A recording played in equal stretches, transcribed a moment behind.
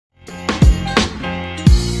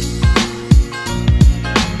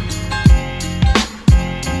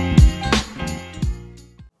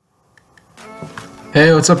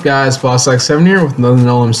Hey, what's up guys, BossX7 here with another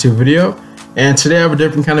NL2 video, and today I have a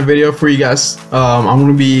different kind of video for you guys. I'm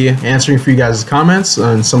going to be answering for you guys' comments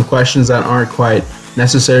and some questions that aren't quite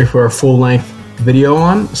necessary for a full-length video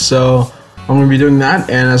on, so I'm going to be doing that,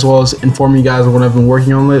 and as well as informing you guys of what I've been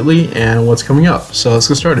working on lately and what's coming up. So let's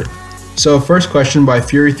get started. So first question by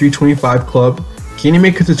Fury325 Club: can you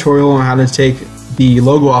make a tutorial on how to take the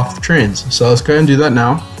logo off the trains? So let's go ahead and do that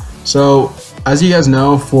now. So as you guys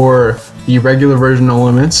know, for the regular version No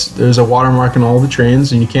Limits, there's a watermark on all the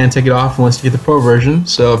trains and you can't take it off unless you get the pro version.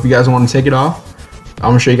 So if you guys want to take it off,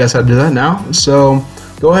 I'm going to show you guys how to do that now. So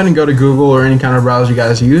go ahead and go to Google or any kind of browser you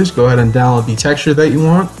guys use. Go ahead and download the texture that you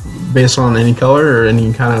want based on any color or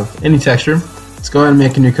any texture. Let's go ahead and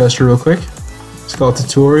make a new coaster real quick. It's called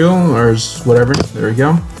tutorial or whatever. There we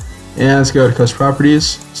go. And let's go to coaster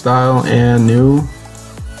properties, style, and new.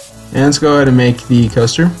 And let's go ahead and make the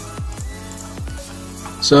coaster.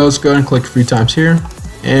 So let's go ahead and click a few times here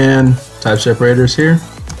and type separators here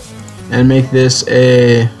and make this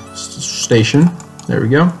a station. There we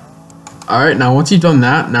go. Alright, now once you've done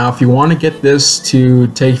that, now if you want to get this to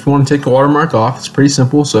take, if you want to take the watermark off, it's pretty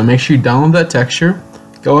simple. So make sure you download that texture.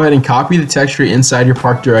 Go ahead and copy the texture inside your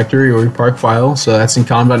park directory or your park file. So that's in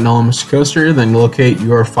com.nlms_coaster. Then locate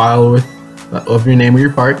your file of your name of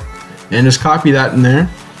your park and just copy that in there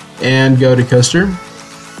and go to coaster.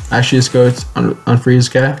 Actually, let's go to unfreeze,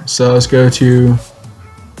 okay? So let's go to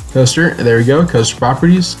coaster. There we go. Coaster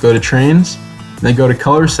properties. Go to trains. And then go to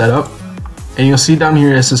color setup. And you'll see down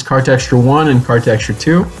here it says car texture 1 and car texture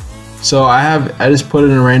 2. So I just put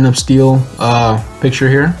in a random steel picture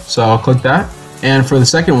here. So I'll click that. And for the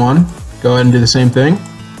second one, go ahead and do the same thing.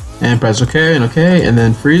 And press OK and OK and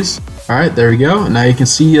then freeze. Alright, there we go. Now you can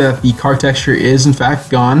see that the car texture is in fact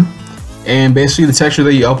gone. And basically the texture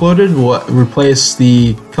that you uploaded will replace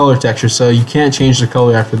the color texture, so you can't change the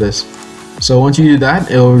color after this. So once you do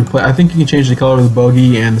that, it will replace. I think you can change the color of the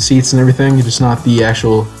bogie and the seats and everything, just not the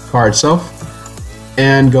actual car itself.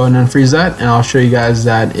 And go ahead and unfreeze that, and I'll show you guys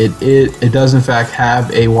that it does in fact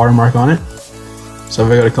have a watermark on it. So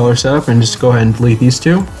if I go to color setup and just go ahead and delete these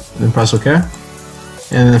two, and then press OK, and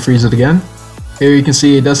then freeze it again. Here you can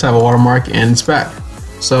see it does have a watermark and it's back.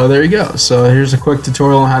 So there you go. So here's a quick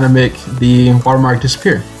tutorial on how to make the watermark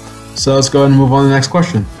disappear. So let's go ahead and move on to the next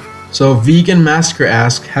question. So Vegan Massacre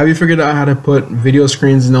asks, have you figured out how to put video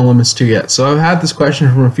screens in No Limits 2 yet? So I've had this question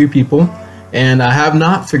from a few people and I have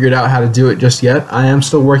not figured out how to do it just yet. I am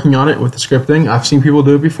still working on it with the scripting. I've seen people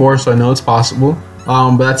do it before, so I know it's possible.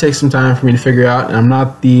 But that takes some time for me to figure out, and I'm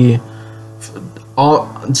not all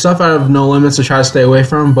stuff out of No Limits to try to stay away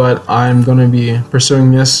from, but I'm going to be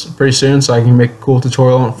pursuing this pretty soon so I can make a cool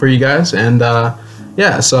tutorial for you guys. And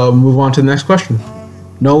yeah, so move on to the next question.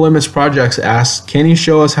 No Limits Projects asks, can you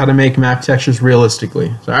show us how to make map textures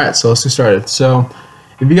realistically? Alright, so let's get started. So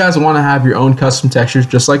if you guys want to have your own custom textures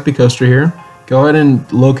just like the coaster here, go ahead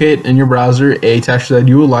and locate in your browser a texture that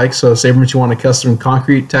you would like. So say if you want a custom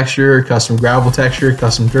concrete texture, custom gravel texture,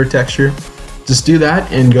 custom dirt texture, just do that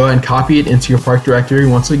and go ahead and copy it into your park directory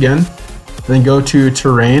once again. Then go to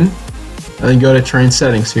terrain and then go to terrain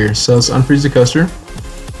settings here. So let's unfreeze the coaster.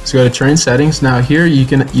 Let's go to terrain settings. Now here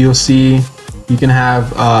you'll see you can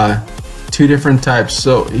have two different types.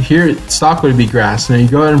 So here stock would be grass. Now you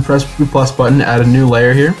go ahead and press the plus button, add a new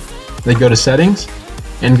layer here. Then go to settings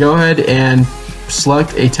and go ahead and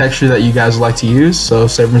select a texture that you guys like to use. So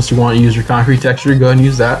say for instance you want to use your concrete texture, go ahead and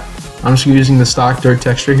use that. I'm just using the stock dirt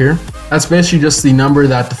texture here. That's basically just the number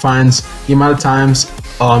that defines the amount of times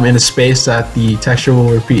in a space that the texture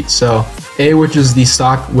will repeat. So A, which is the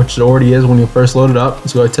stock, which it already is when you first load it up.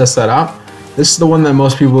 Let's go ahead and test that out. This is the one that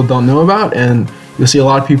most people don't know about, and you'll see a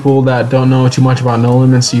lot of people that don't know too much about No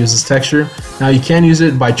Limits use this texture. Now you can use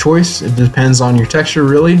it by choice. It depends on your texture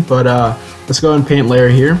really, but let's go ahead and paint layer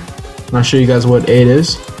here. And I'll show you guys what A it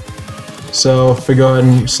is. So if we go ahead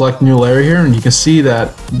and select new layer here, and you can see that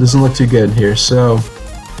it doesn't look too good here. So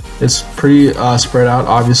it's pretty spread out,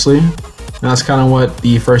 obviously. And that's kind of what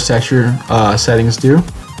the first texture settings do.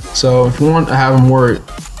 So if you want to have a more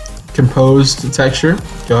composed texture,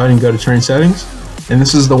 go ahead and go to terrain settings. And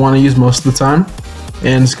this is the one I use most of the time.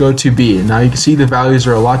 And let's go to B. Now you can see the values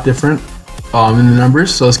are a lot different in the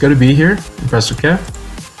numbers. So let's go to B here and press OK.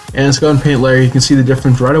 And let's go ahead and paint layer. You can see the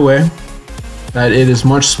difference right away, that it is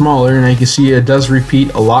much smaller, and you can see it does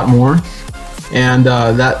repeat a lot more. And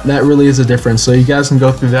that really is a difference. So you guys can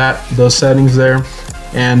go through those settings there,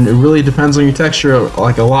 and it really depends on your texture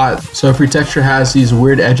like a lot. So if your texture has these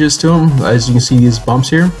weird edges to them, as you can see these bumps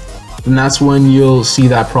here, then that's when you'll see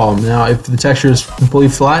that problem. Now if the texture is completely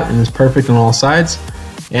flat and is perfect on all sides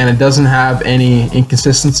and it doesn't have any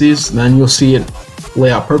inconsistencies, then you'll see it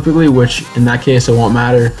lay out perfectly, which in that case it won't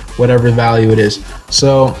matter whatever value it is.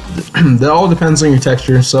 So that all depends on your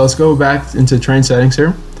texture. So let's go back into terrain settings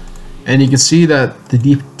here, and you can see that the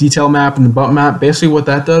detail map and the bump map, basically what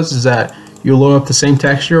that does is that you load up the same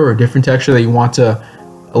texture or a different texture that you want to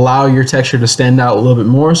allow your texture to stand out a little bit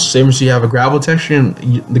more. So same as you have a gravel texture, and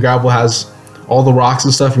the gravel has all the rocks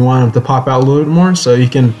and stuff, you want them to pop out a little bit more. So you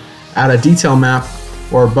can add a detail map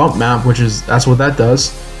or a bump map, which is, that's what that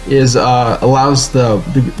does, is allows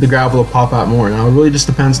the gravel to pop out more. Now it really just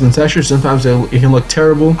depends on the texture. Sometimes it can look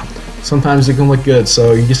terrible, sometimes it can look good.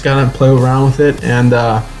 So you just gotta play around with it. And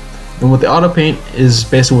what the auto paint is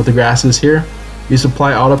basically what the grass is here. You just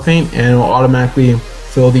apply auto paint and it will automatically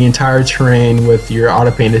fill the entire terrain with your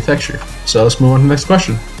auto painted texture. So let's move on to the next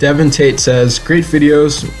question. Devin Tate says, great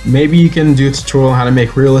videos. Maybe you can do a tutorial on how to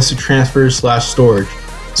make realistic transfers / storage.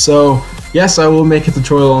 So yes, I will make a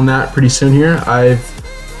tutorial on that pretty soon here. I've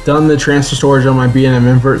done the transfer storage on my B&M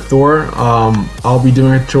invert Thor. I'll be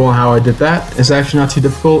doing a tutorial on how I did that. It's actually not too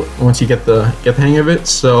difficult once you get the hang of it.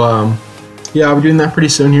 So yeah, I'll be doing that pretty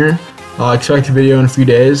soon here. Expect a video in a few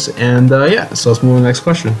days. And yeah, so let's move on to the next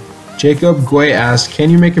question. Jacob Guay asks, can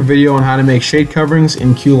you make a video on how to make shade coverings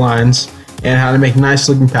in queue lines and how to make nice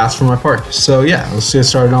looking paths for my park? So yeah, let's get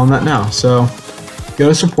started on that now. So go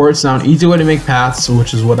to supports. Now an easy way to make paths,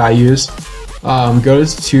 which is what I use, go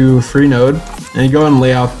to free node and you go and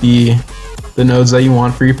lay out the nodes that you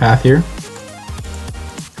want for your path here.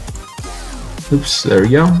 Oops, there we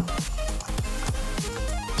go.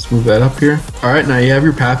 Let's move that up here. Alright, now you have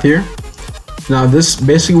your path here. Now this,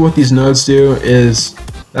 basically what these nodes do is,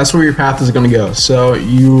 that's where your path is going to go. So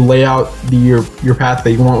you lay out your path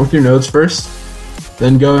that you want with your nodes first.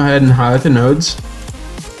 Then go ahead and highlight the nodes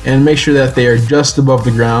and make sure that they are just above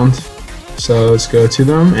the ground. So let's go to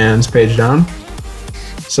them and let's page down.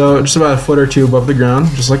 So just about a foot or two above the ground,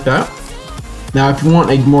 just like that. Now if you want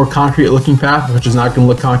a more concrete looking path, which is not going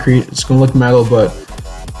to look concrete, it's going to look metal, but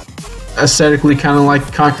aesthetically kind of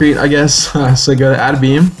like concrete, I guess. So go to add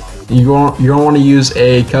beam. You don't want to use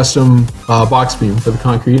a custom box beam for the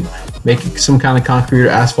concrete. Make some kind of concrete or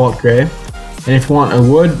asphalt gray. And if you want a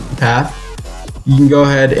wood path, you can go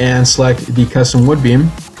ahead and select the custom wood beam.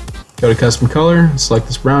 Go to custom color, select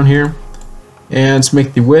this brown here, and let's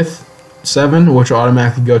make the width 7, which will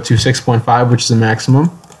automatically go to 6.5, which is the maximum.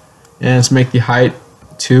 And let's make the height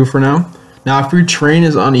 2 for now. Now if your terrain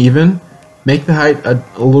is uneven, make the height a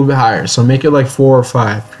little bit higher. So make it like 4 or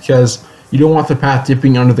 5, because you don't want the path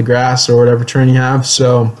dipping under the grass or whatever terrain you have.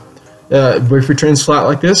 So but if your terrain's flat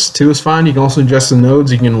like this, 2 is fine. You can also adjust the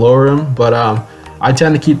nodes, you can lower them, but I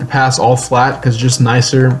tend to keep the paths all flat because it's just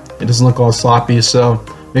nicer. It doesn't look all sloppy. So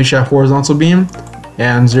make sure you have horizontal beam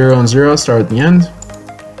and 0 and 0 start at the end.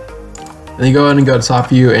 And then go ahead and go to top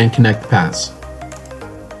view and connect the paths.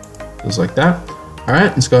 Just like that.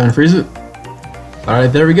 Alright, let's go ahead and freeze it.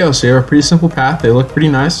 Alright, there we go. So you have a pretty simple path. They look pretty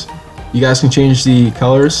nice. You guys can change the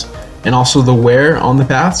colors and also the wear on the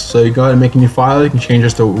paths. So you go ahead and make a new file. You can change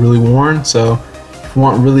this to really worn. So if you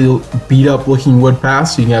want really beat up looking wood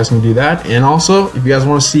paths, you guys can do that. And also, if you guys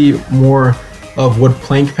want to see more of wood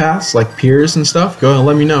plank paths like piers and stuff, go ahead and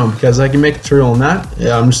let me know, because I can make a tutorial on that.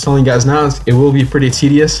 Yeah, I'm just telling you guys now, it will be pretty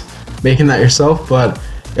tedious making that yourself, but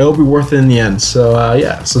it will be worth it in the end. So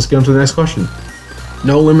yeah, so let's get on to the next question.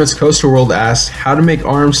 No Limits Coastal World asks how to make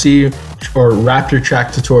RMC or Raptor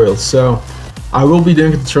track tutorials. So I will be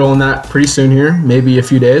doing a tutorial on that pretty soon here, maybe a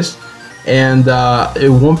few days, and it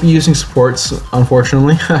won't be using supports,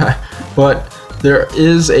 unfortunately, but there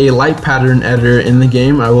is a light pattern editor in the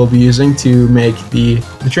game I will be using to make the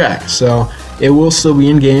track. So it will still be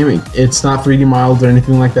in game. It's not 3D modeled or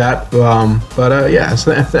anything like that, but yeah,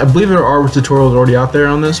 so I believe there are tutorials already out there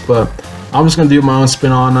on this, but I'm just gonna do my own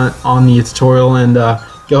spin on the tutorial and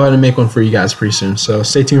go ahead and make one for you guys pretty soon. So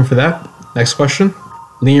stay tuned for that. Next question.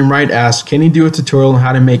 Liam Wright asks, can you do a tutorial on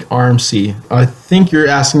how to make RMC? I think you're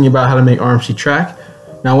asking about how to make RMC track.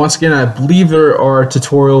 Now once again, I believe there are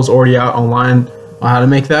tutorials already out online on how to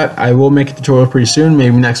make that. I will make a tutorial pretty soon,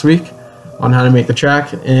 maybe next week, on how to make the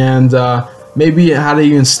track, and maybe how to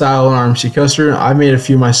even style an RMC coaster. I've made a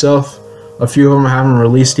few myself. A few of them I haven't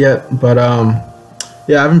released yet, but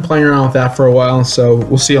yeah, I've been playing around with that for a while, so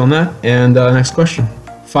we'll see on that. And next question.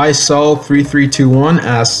 Faisal3321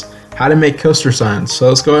 asks, how to make coaster signs. So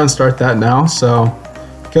let's go ahead and start that now. So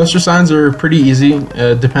coaster signs are pretty easy.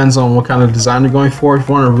 It depends on what kind of design you're going for. If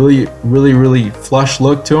you want a really flush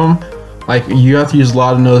look to them, like you have to use a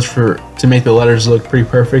lot of nodes to make the letters look pretty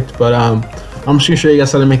perfect. But I'm just gonna show you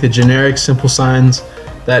guys how to make the generic simple signs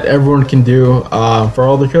that everyone can do for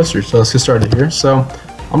all the coasters. So let's get started here. So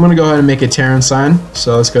I'm gonna go ahead and make a Terran sign.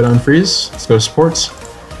 So let's go to unfreeze. Let's go to supports.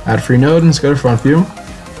 Add free node, and let's go to front view.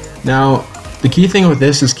 Now, the key thing with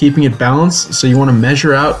this is keeping it balanced, so you want to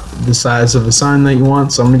measure out the size of the sign that you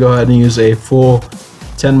want. So I'm going to go ahead and use a full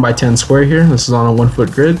 10 by 10 square here. This is on a 1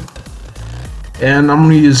 foot grid. And I'm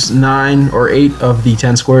going to use 9 or 8 of the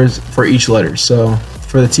 10 squares for each letter. So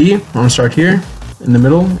for the T, I'm going to start here in the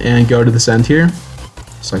middle and go to this end here,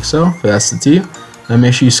 just like so. But that's the T. Now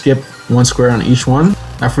make sure you skip 1 square on each one.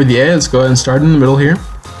 Now for the A, let's go ahead and start in the middle here.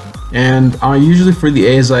 And usually for the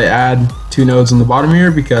A's, I add 2 nodes on the bottom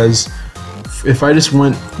here, because if I just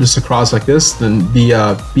went across like this, then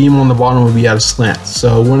the beam on the bottom would be at a slant,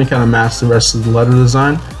 so it wouldn't kind of match the rest of the letter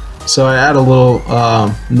design. So I add a little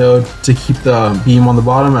node to keep the beam on the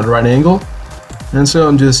bottom at a right angle, and so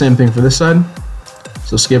I'm do the same thing for this side.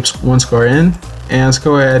 So skip 1 square in, and let's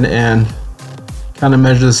go ahead and kind of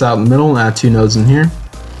measure this out in the middle and add 2 nodes in here.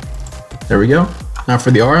 There we go. Now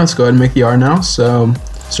for the R, let's go ahead and make the R now. So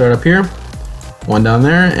start up here, 1 down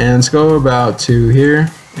there, and let's go about 2 here.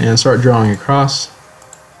 And start drawing across,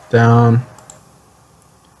 down,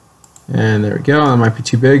 and there we go. That might be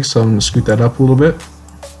too big, so I'm going to scoot that up a little bit.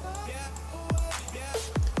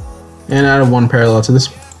 And add 1 parallel to this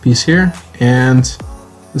piece here. And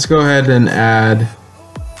let's go ahead and add,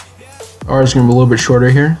 R is going to be a little bit shorter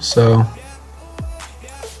here, so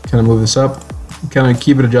kind of move this up. Kind of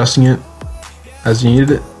keep it adjusting it as you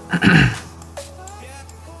needed it.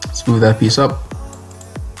 Let's move that piece up.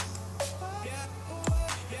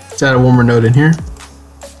 Let's add 1 more node in here.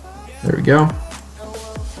 There we go.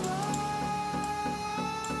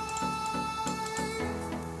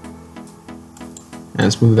 And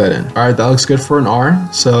let's move that in. Alright, that looks good for an R.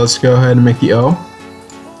 So let's go ahead and make the O.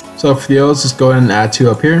 So for the O, let's just go ahead and add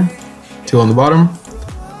 2 up here, 2 on the bottom,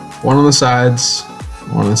 1 on the sides,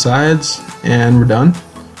 1 on the sides, and we're done.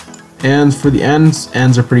 And for the ends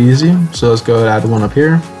are pretty easy. So let's go ahead and add 1 up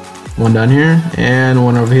here, 1 down here, and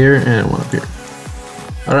 1 over here, and 1 up here.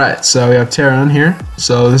 Alright, so we have Terra on here.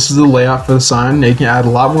 So this is the layout for the sign. Now you can add a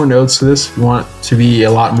lot more nodes to this if you want it to be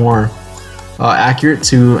a lot more accurate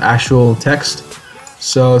to actual text.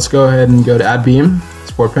 So let's go ahead and go to Add Beam,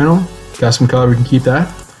 Support Panel, Custom Color, we can keep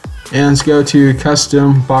that. And let's go to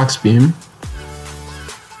Custom Box Beam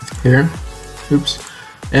here. Oops.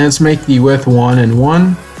 And let's make the width 1 and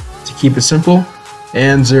 1 to keep it simple,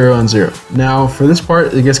 and 0 and 0. Now for this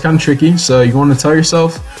part, it gets kind of tricky, so you want to tell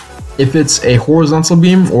yourself if it's a horizontal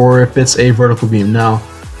beam or if it's a vertical beam. Now,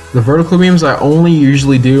 the vertical beams I only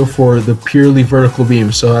usually do for the purely vertical beam.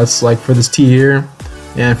 So that's like for this T here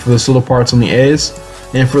and for this little parts on the A's.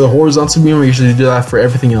 And for the horizontal beam, I usually do that for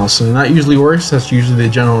everything else. So that usually works. That's usually the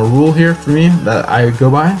general rule here for me that I go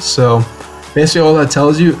by. So basically all that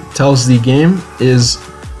tells the game is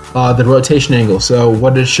the rotation angle. So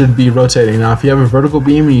what it should be rotating. Now, if you have a vertical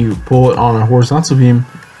beam and you pull it on a horizontal beam,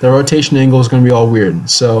 the rotation angle is going to be all weird.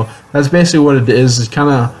 So that's basically what it is. It kind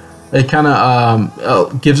of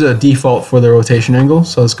gives it a default for the rotation angle.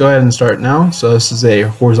 So let's go ahead and start now. So this is a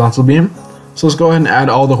horizontal beam. So let's go ahead and add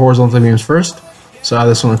all the horizontal beams first. So add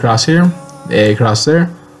this one across here, A across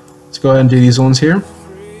there. Let's go ahead and do these ones here,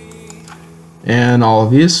 and all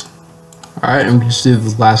of these. All right, and we can just do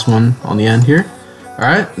the last one on the end here. All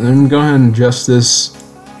right, and then go ahead and adjust this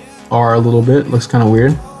R a little bit. Looks kind of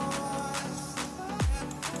weird.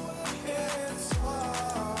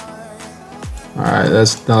 Alright,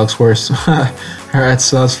 that looks worse. Alright,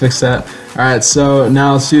 so let's fix that. Alright, so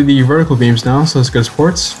now let's do the vertical beams now. So let's go to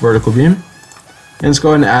Sports, Vertical Beam. And let's go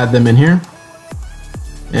ahead and add them in here.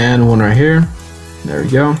 And 1 right here. There we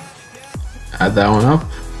go. Add that one up.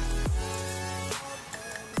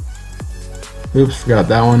 Oops, forgot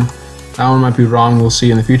that one. That one might be wrong, we'll see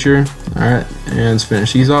in the future. Alright, and let's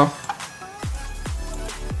finish these off.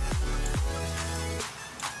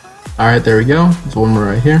 Alright, there we go. There's 1 more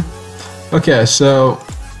right here. Okay, so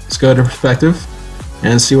let's go to perspective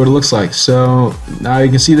and see what it looks like. So now you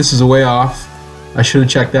can see this is a way off. I should have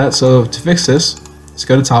checked that. So to fix this, let's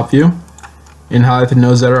go to top view and highlight the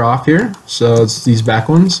nodes that are off here. So it's these back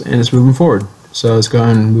ones and it's moving forward. So let's go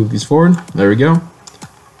ahead and move these forward. There we go.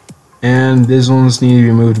 And these ones need to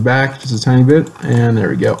be moved back just a tiny bit, and there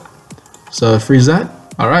we go. So freeze that.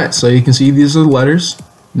 Alright, so you can see these are the letters.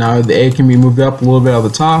 Now the A can be moved up a little bit at the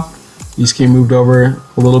top. These can be moved over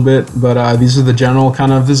a little bit, but these are the general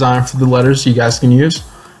kind of design for the letters you guys can use.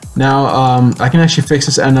 Now I can actually fix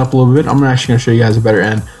this end up a little bit. I'm actually going to show you guys a better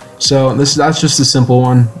end. So that's just a simple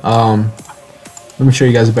one. Let me show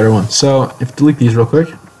you guys a better one. So if you delete these real quick,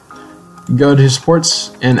 you go to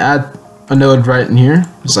Sports and add a node right in here,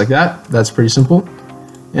 just like that. That's pretty simple.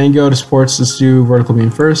 And go to Sports, let's do vertical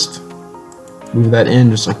beam first. Move that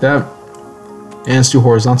in just like that. And let's do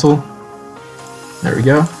horizontal. There we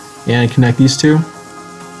go. And connect these two.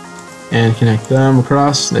 and connect them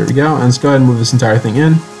across. There we go. And let's go ahead and move this entire thing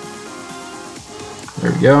in.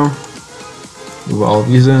 There we go. Move all of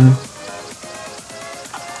these in.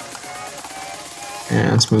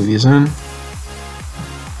 And let's move these in.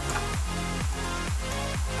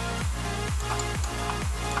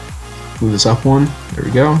 Move this up one. There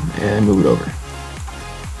we go. And move it over.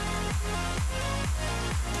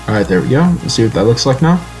 Alright, there we go. Let's see what that looks like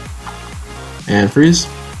now. And freeze.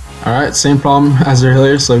 Alright, same problem as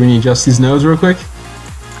earlier, so we need to adjust these nodes real quick.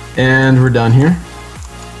 And we're done here.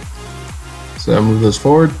 So move those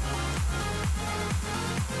forward.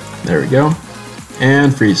 There we go.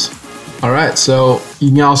 And freeze. Alright, so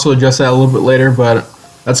you can also adjust that a little bit later, but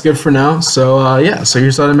that's good for now. So yeah, so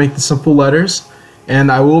here's how to make the simple letters.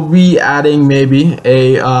 And I will be adding maybe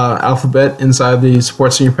a alphabet inside the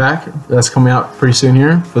support senior pack that's coming out pretty soon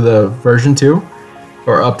here for the version 2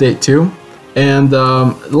 or update 2. And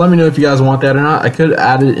let me know if you guys want that or not. I could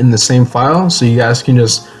add it in the same file, so you guys can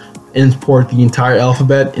just import the entire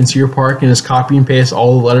alphabet into your park and just copy and paste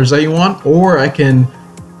all the letters that you want. Or I can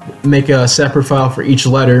make a separate file for each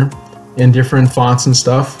letter in different fonts and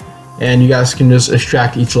stuff, and you guys can just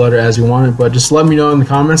extract each letter as you want it. But just let me know in the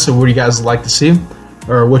comments of what you guys like to see,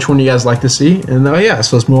 or which one you guys like to see. And yeah,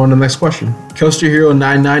 so let's move on to the next question. Coaster Hero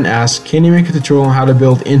 99 asks, can you make a tutorial on how to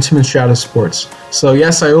build intimate strata sports? So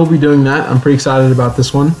yes, I will be doing that. I'm pretty excited about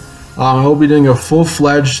this one. I will be doing a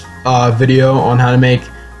full-fledged video on how to make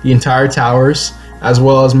the entire towers, as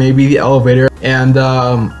well as maybe the elevator. And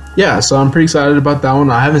yeah, so I'm pretty excited about that one.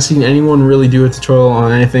 I haven't seen anyone really do a tutorial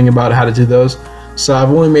on anything about how to do those. So I've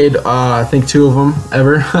only made, I think, 2 of them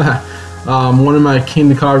ever. One in my King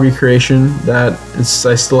the Car recreation that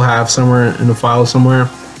I still have somewhere in a file somewhere,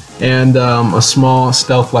 and a small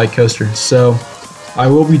stealth-like coaster. So I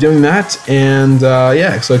will be doing that, and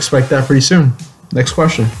yeah, so expect that pretty soon. Next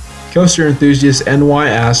question. Coaster Enthusiast NY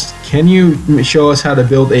asked, can you show us how to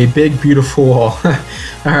build a big, beautiful wall?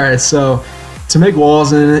 Alright, so to make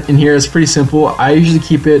walls in here, it's pretty simple. I usually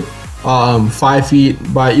keep it 5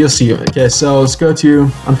 feet by, you'll see. Okay, so let's go to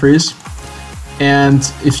unfreeze. And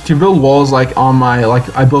if to build walls like on my,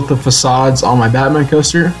 I built the facades on my Batman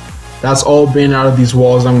coaster, that's all been out of these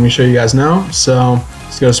walls I'm going to show you guys now. So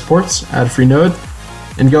let's go to sports, add a free node,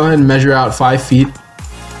 and go ahead and measure out 5 feet.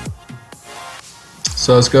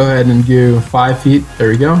 So let's go ahead and do 5 feet. There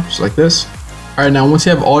we go, just like this. All right, now once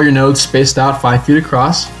you have all your nodes spaced out 5 feet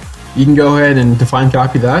across, you can go ahead and define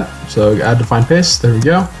copy that. So add define paste, there we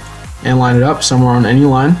go, and line it up somewhere on any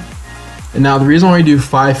line. And now the reason why we do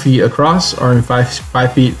 5 feet across, or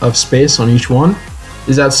 5 feet of space on each one,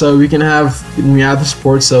 is that so we can have, when we add the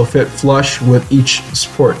supports, they'll fit flush with each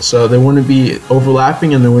support. So they wouldn't be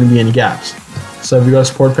overlapping and there wouldn't be any gaps. So if you go to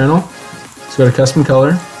support panel, let's go to custom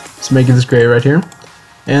color, let's make it this gray right here.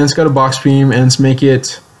 And let's go to box beam and let's make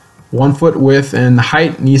it 1 foot width, and the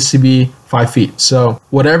height needs to be 5 feet. So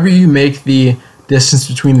whatever you make the distance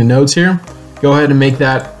between the nodes here, go ahead and make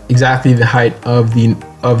that exactly the height of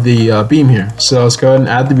the beam here. So let's go ahead and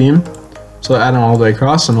add the beam. So add them all the way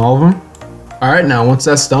across on all of them. Alright, now once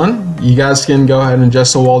that's done, you guys can go ahead and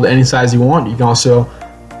adjust the wall to any size you want. You can also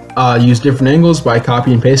use different angles by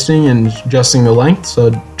copy and pasting and adjusting the length. So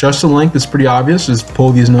adjust the length is pretty obvious. Just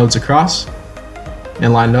pull these nodes across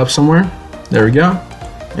and line it up somewhere. There we go.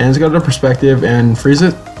 And let's go to perspective and freeze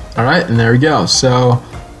it. Alright, and there we go. So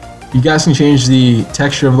you guys can change the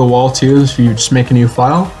texture of the wall too if you just make a new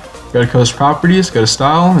file. Go to coaster properties, go to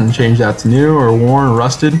style, and change that to new or worn or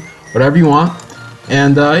rusted, whatever you want.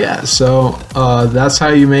 And yeah, so that's how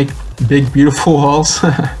you make big, beautiful walls.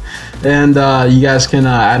 And you guys can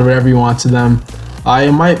add whatever you want to them. I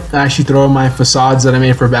might actually throw in my facades that I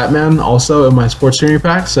made for Batman also in my sports junior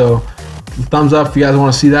pack. So thumbs up if you guys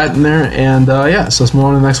want to see that in there. And yeah, so let's move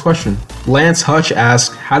on to the next question. Lance Hutch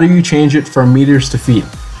asks, how do you change it from meters to feet?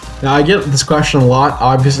 Now I get this question a lot,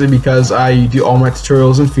 obviously, because I do all my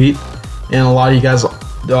tutorials in feet, and a lot of you guys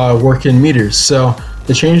work in meters. So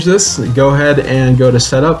to change this, go ahead and go to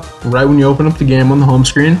setup right when you open up the game on the home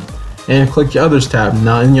screen, and click the others tab.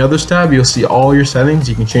 Now in the others tab, you'll see all your settings.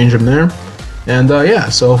 You can change them there. And yeah,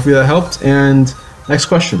 so hopefully that helped. And next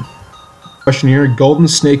question. Question here, Golden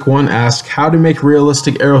Snake 1 asks, how to make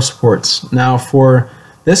realistic aero supports. Now for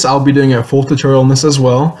this, I'll be doing a full tutorial on this as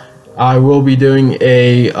well. I will be doing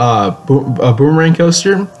a boomerang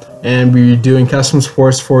coaster, and we're doing custom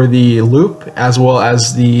supports for the loop as well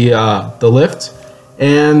as the lift,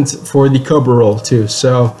 and for the Cobra roll too.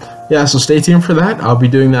 So yeah, so stay tuned for that. I'll be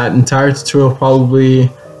doing that entire tutorial probably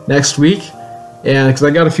next week, and because I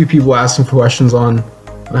got a few people asking for questions on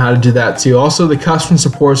how to do that too. Also the custom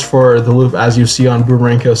supports for the loop as you see on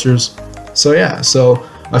boomerang coasters. So yeah, so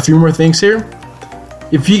a few more things here.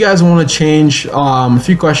 if you guys want to change a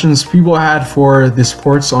few questions people had for the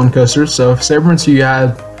supports on coasters. So say for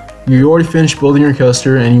instance you already finished building your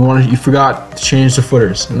coaster and you forgot to change the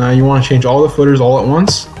footers. Now you want to change all the footers all at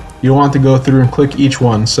once. You don't want to go through and click each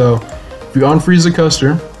one. So if you unfreeze the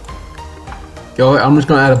coaster, I'm just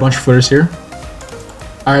going to add a bunch of footers here.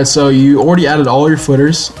 Alright, so you already added all your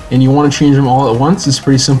footers and you want to change them all at once. It's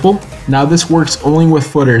pretty simple. Now this works only with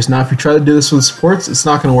footers. Now if you try to do this with supports, it's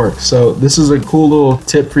not going to work. So this is a cool little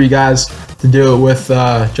tip for you guys to do it with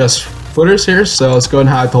just footers here. So let's go ahead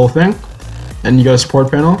and hide the whole thing. And you go to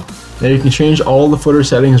support panel. Now you can change all the footer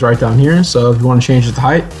settings right down here. So if you want to change the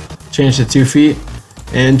height, change to 2 feet.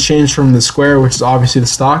 And change from the square, which is obviously the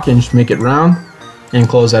stock, and just make it round. And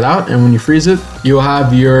close that out. And when you freeze it, you'll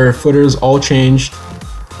have your footers all changed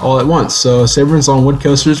all at once. So say for instance on wood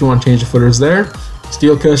coasters, you want to change the footers there.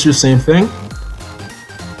 Steel coasters, same thing.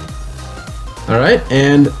 Alright,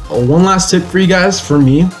 and one last tip for you guys, for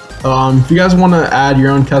me. If you guys want to add your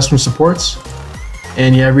own custom supports,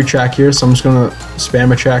 and you have your track here, so I'm just going to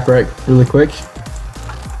spam a track right really quick.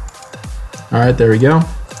 Alright, there we go.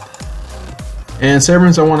 And say for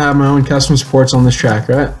instance I want to have my own custom supports on this track,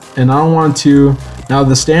 right? And I don't want to, now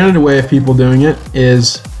the standard way of people doing it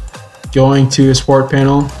is going to support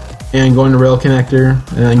panel and going to rail connector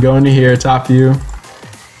and then going to here, top view,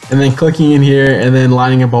 and then clicking in here and then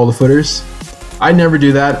lining up all the footers. I never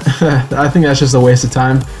do that. I think that's just a waste of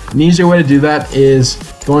time. An easier way to do that is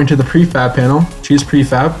going to the prefab panel, choose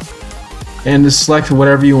prefab, and just select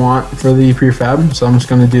whatever you want for the prefab. So I'm just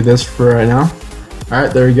going to do this for right now.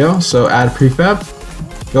 Alright, there we go. So add prefab.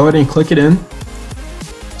 Go ahead and click it in.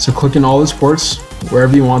 So click in all the supports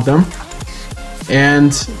wherever you want them.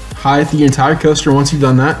 And hide the entire coaster once you've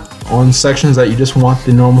done that on sections that you just want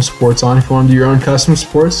the normal supports on. If you want to do your own custom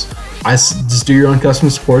supports, just do your own custom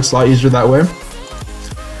supports, a lot easier that way.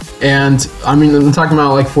 And I mean, I'm talking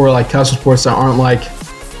about like for like custom supports that aren't like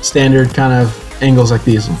standard kind of angles like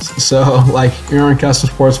these ones. So like your own custom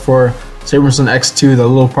supports for say for instance X2, the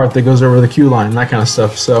little part that goes over the queue line, that kind of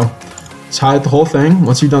stuff. So let's hide the whole thing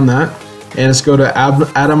once you've done that. And let's go to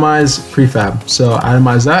atomize prefab. So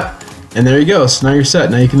atomize that. And there you go. So now you're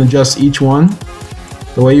set. Now you can adjust each one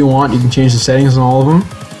the way you want. You can change the settings on all of them.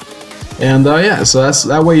 And yeah, so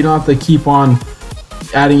that way you don't have to keep on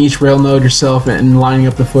adding each rail node yourself and lining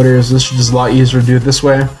up the footers. This is just a lot easier to do it this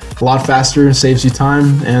way. A lot faster, saves you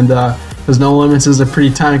time, and because No Limits is a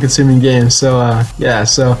pretty time-consuming game. So yeah,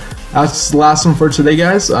 so that's the last one for today,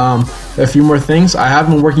 guys. A few more things. I have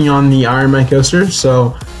been working on the Iron Man coaster,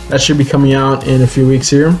 so that should be coming out in a few weeks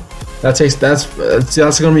here. That's going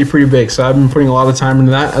to be pretty big, so I've been putting a lot of time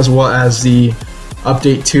into that, as well as the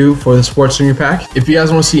update 2 for the Sports Junior Pack. If you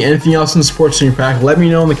guys want to see anything else in the Sports Junior Pack, let me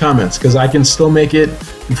know in the comments, because I can still make it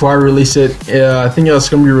before I release it. I think it's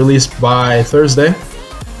going to be released by Thursday,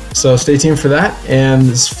 so stay tuned for that, and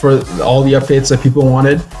this is for all the updates that people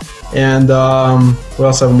wanted. And what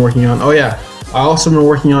else I've been working on? Oh yeah, I also been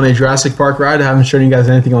working on a Jurassic Park ride. I haven't shown you guys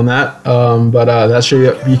anything on that, but that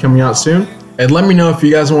should be coming out soon. And let me know if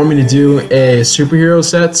you guys want me to do a superhero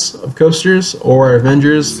sets of coasters or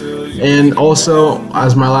Avengers. And also,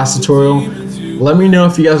 as my last tutorial, let me know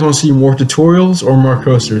if you guys want to see more tutorials or more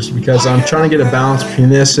coasters, because I'm trying to get a balance between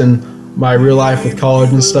this and my real life with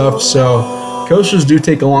college and stuff. So coasters do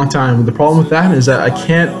take a long time. The problem with that is that I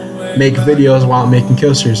can't make videos while I'm making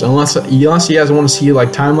coasters unless you guys want to see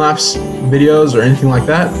like time-lapse videos or anything like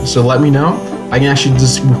that. So let me know. I can actually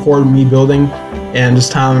just record me building and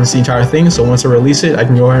just time-lapse the entire thing. So once I release it, I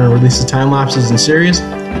can go ahead and release the time-lapses in series,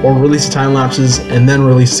 or release the time-lapses and then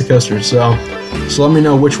release the coasters. So let me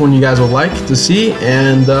know which one you guys would like to see.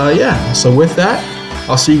 And yeah, so with that,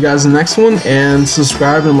 I'll see you guys in the next one, and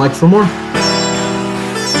subscribe and like for more.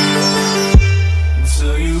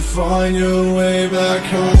 Until you find your way back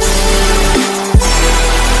home.